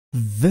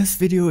This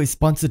video is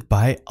sponsored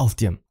by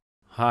Altium.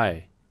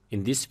 Hi,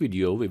 in this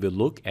video we will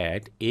look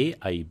at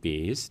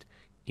AI-based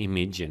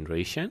image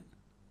generation.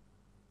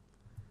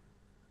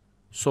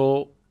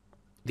 So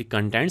the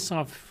contents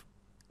of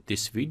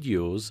these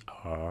videos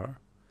are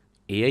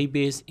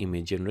AI-based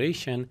image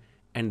generation,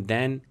 and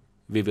then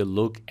we will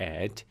look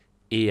at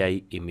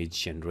AI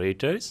image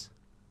generators,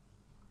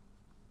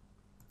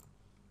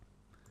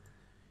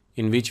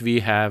 in which we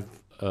have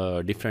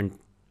different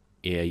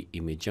AI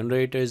image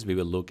generators. We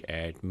will look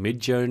at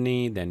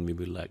Midjourney, then we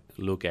will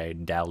look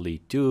at DALL-E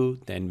 2,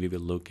 then we will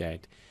look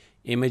at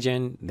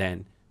Imagen,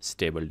 then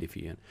Stable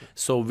Diffusion.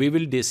 So we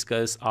will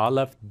discuss all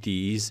of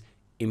these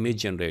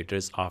image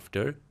generators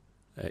after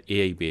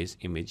AI-based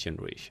image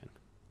generation.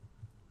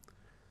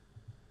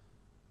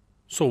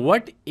 So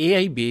what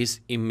AI-based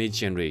image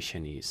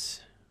generation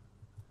is?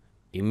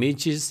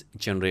 Images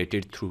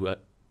generated through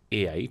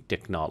AI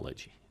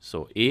technology.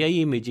 So AI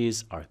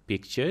images are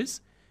pictures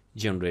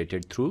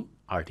generated through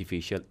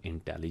artificial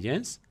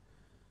intelligence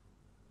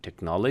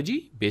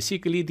technology.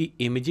 Basically, the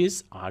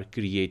images are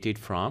created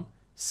from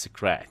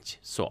scratch.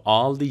 So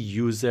all the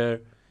user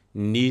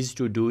needs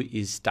to do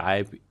is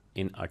type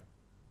in a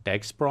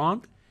text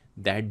prompt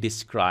that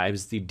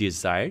describes the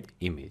desired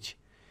image.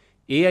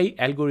 AI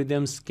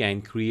algorithms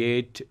can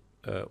create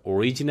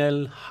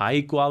original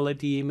high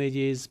quality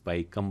images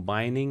by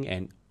combining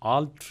and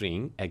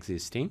altering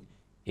existing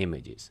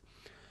images.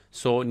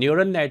 So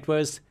neural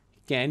networks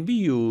can be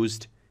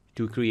used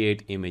to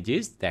create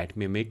images that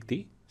mimic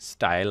the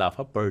style of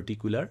a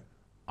particular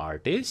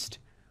artist,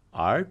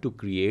 or to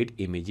create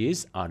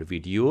images or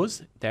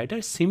videos that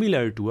are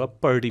similar to a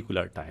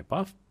particular type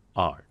of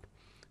art.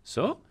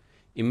 So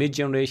image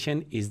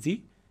generation is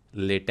the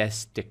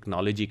latest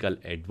technological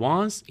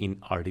advance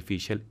in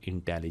artificial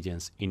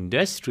intelligence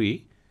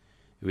industry.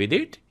 With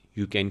it,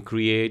 you can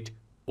create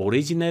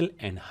original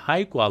and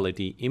high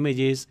quality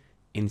images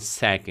in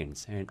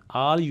seconds, and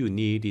all you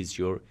need is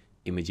your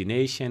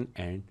imagination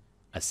and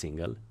a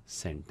single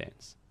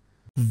sentence.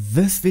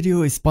 This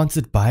video is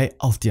sponsored by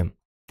Altium,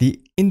 the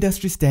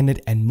industry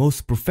standard and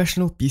most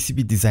professional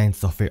PCB design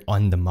software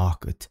on the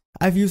market.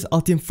 I've used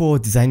Altium for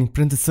designing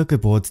printed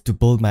circuit boards to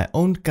build my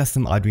own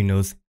custom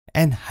Arduinos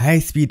and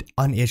high-speed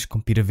on-edge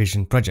computer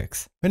vision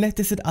projects. When I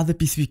tested other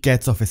PCB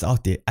CAD softwares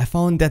out there, I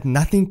found that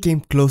nothing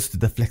came close to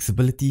the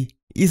flexibility,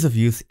 ease of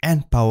use,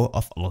 and power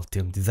of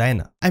Altium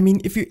Designer. I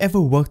mean, if you ever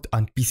worked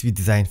on PCB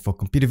design for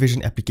computer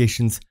vision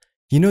applications,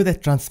 you know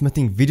that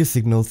transmitting video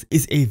signals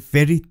is a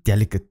very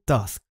delicate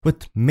task,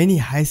 with many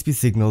high-speed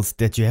signals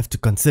that you have to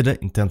consider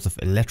in terms of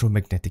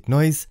electromagnetic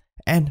noise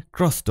and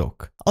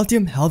crosstalk.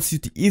 Altium helps you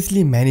to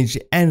easily manage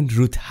and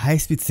route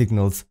high-speed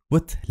signals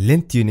with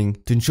length tuning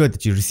to ensure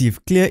that you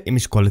receive clear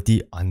image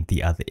quality on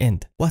the other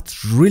end.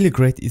 What's really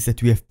great is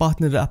that we have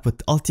partnered up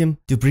with Altium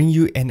to bring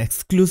you an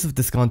exclusive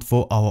discount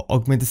for our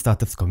Augmented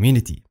Startups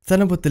community.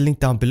 Sign up with the link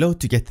down below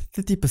to get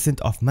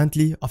 30% off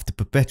monthly of the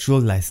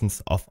perpetual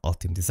license of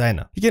Altium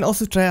Designer. You can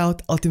also try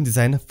out Altium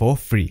Designer for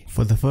free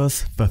for the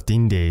first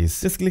 15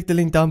 days. Just click the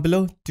link down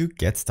below to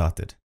get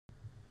started.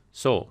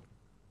 So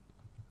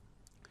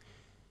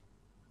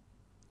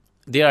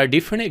there are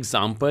different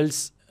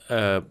examples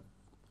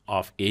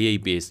of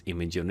AI-based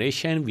image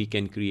generation. We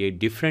can create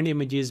different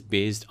images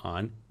based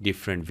on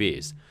different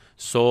ways.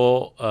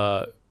 So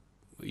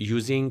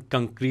using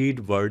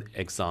concrete word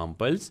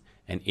examples,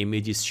 an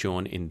image is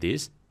shown in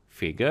this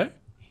figure,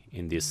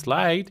 in this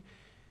slide,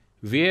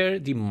 where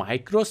the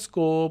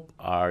microscope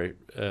are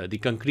the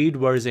concrete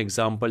words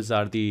examples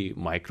are the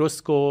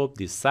microscope,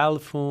 the cell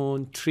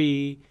phone,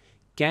 tree,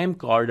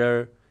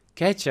 camcorder,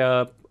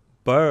 ketchup,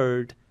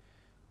 bird,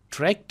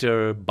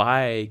 tractor,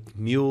 bike,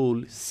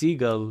 mule,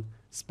 seagull,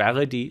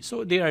 spaghetti.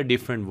 So there are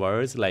different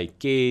words like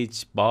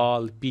cage,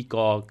 ball,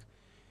 peacock,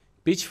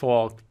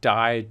 pitchfork,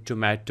 tire,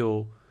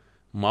 tomato,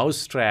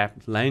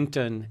 mousetrap,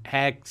 lantern,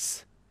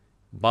 axe,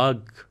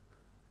 bug,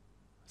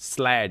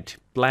 sled,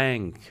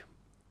 plank,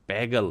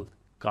 bagel,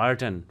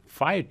 carton,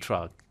 fire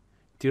truck,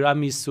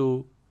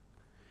 tiramisu,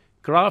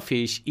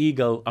 crawfish,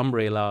 eagle,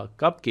 umbrella,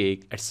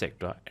 cupcake,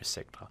 etc.,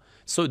 etc.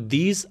 So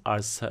these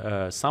are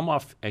some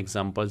of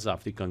examples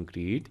of the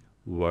concrete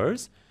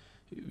words.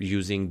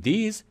 Using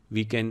these,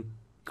 we can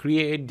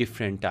create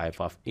different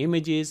type of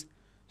images.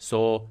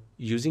 So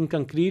using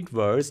concrete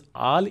words,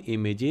 all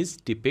images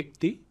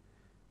depict the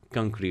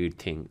concrete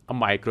thing. A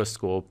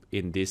microscope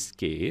in this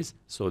case.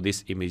 So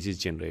this image is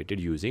generated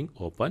using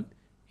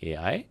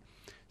OpenAI.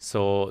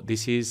 So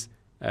this is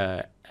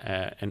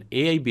an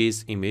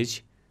AI-based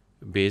image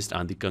based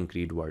on the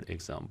concrete word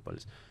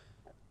examples.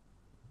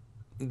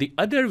 The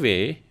other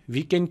way,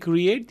 we can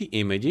create the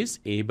images,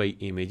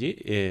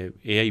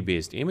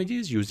 AI-based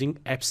images using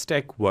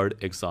abstract word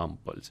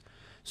examples.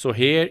 So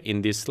here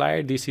in this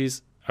slide, this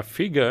is a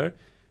figure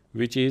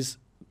which is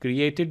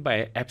created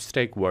by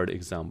abstract word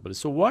examples.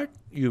 So what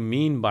you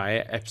mean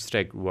by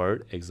abstract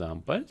word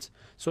examples?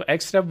 So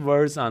abstract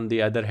words, on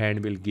the other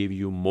hand, will give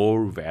you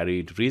more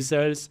varied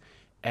results.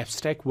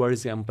 Abstract word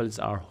examples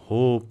are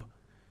hope,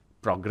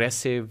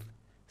 progressive,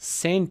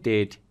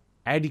 scented,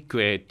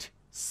 adequate,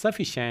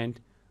 sufficient,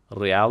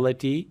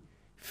 reality,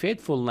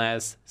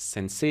 faithfulness,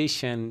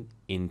 sensation,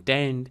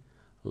 intent,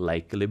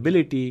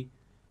 likability,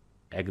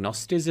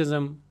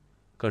 agnosticism,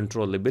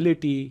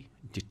 controllability,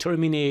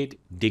 determinate,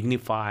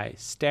 dignify,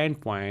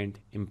 standpoint,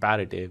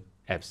 imperative,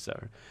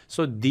 absurd.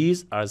 So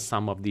these are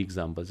some of the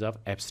examples of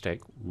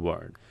abstract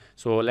word.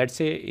 So let's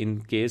say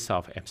in case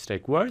of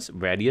abstract words,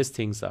 various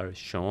things are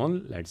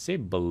shown. Let's say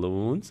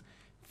balloons,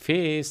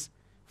 face,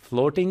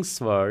 floating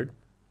sword,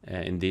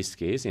 in this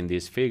case, in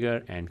this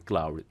figure, and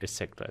cloud,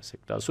 etc.,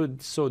 etc.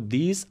 So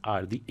these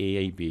are the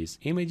AI-based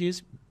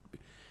images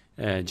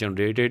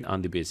generated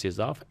on the basis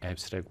of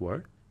abstract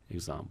word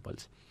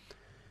examples.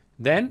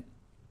 Then,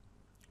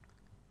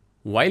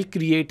 while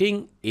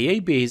creating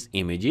AI-based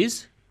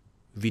images,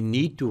 we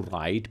need to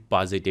write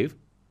positive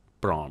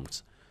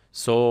prompts.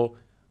 So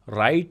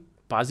write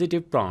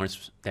positive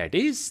prompts, that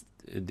is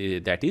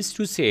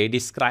to say,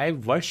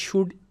 describe what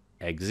should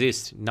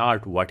exist,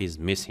 not what is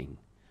missing.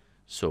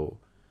 So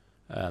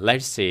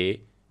let's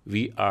say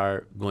we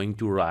are going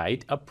to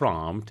write a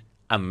prompt,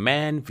 a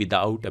man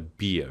without a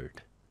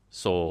beard.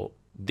 So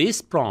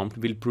this prompt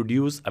will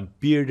produce a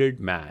bearded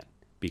man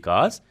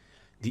because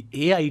the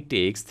AI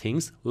takes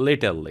things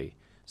literally.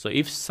 So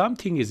if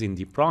something is in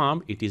the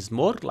prompt, it is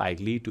more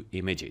likely to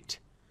image it.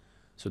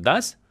 So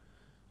thus,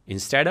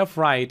 instead of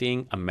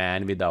writing a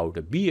man without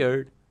a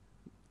beard,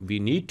 we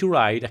need to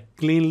write a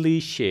cleanly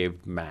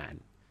shaved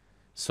man.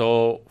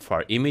 So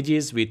for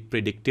images with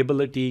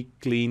predictability,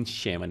 clean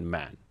shaven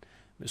man.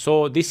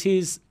 So this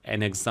is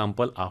an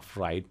example of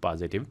write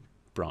positive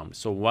prompt.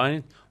 So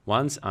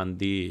once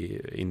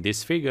in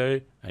this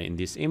figure, in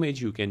this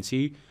image, you can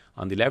see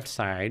on the left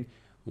side,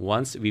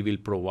 once we will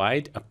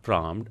provide a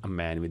prompt, a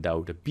man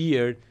without a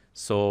beard,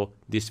 so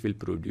this will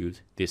produce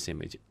this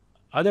image.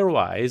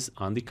 Otherwise,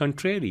 on the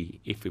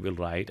contrary, if we will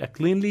write a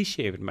cleanly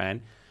shaved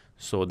man,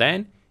 so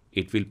then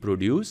it will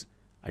produce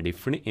a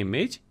different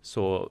image.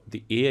 So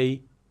the AI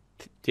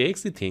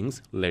takes the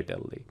things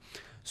literally.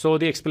 So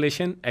the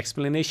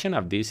explanation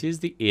of this is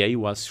the AI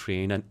was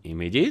trained on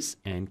images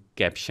and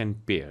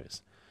caption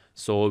pairs,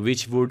 so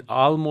which would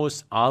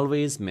almost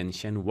always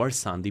mention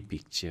what's on the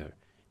picture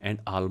and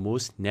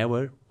almost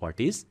never what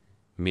is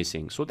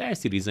missing. So that's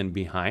the reason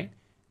behind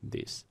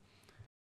this.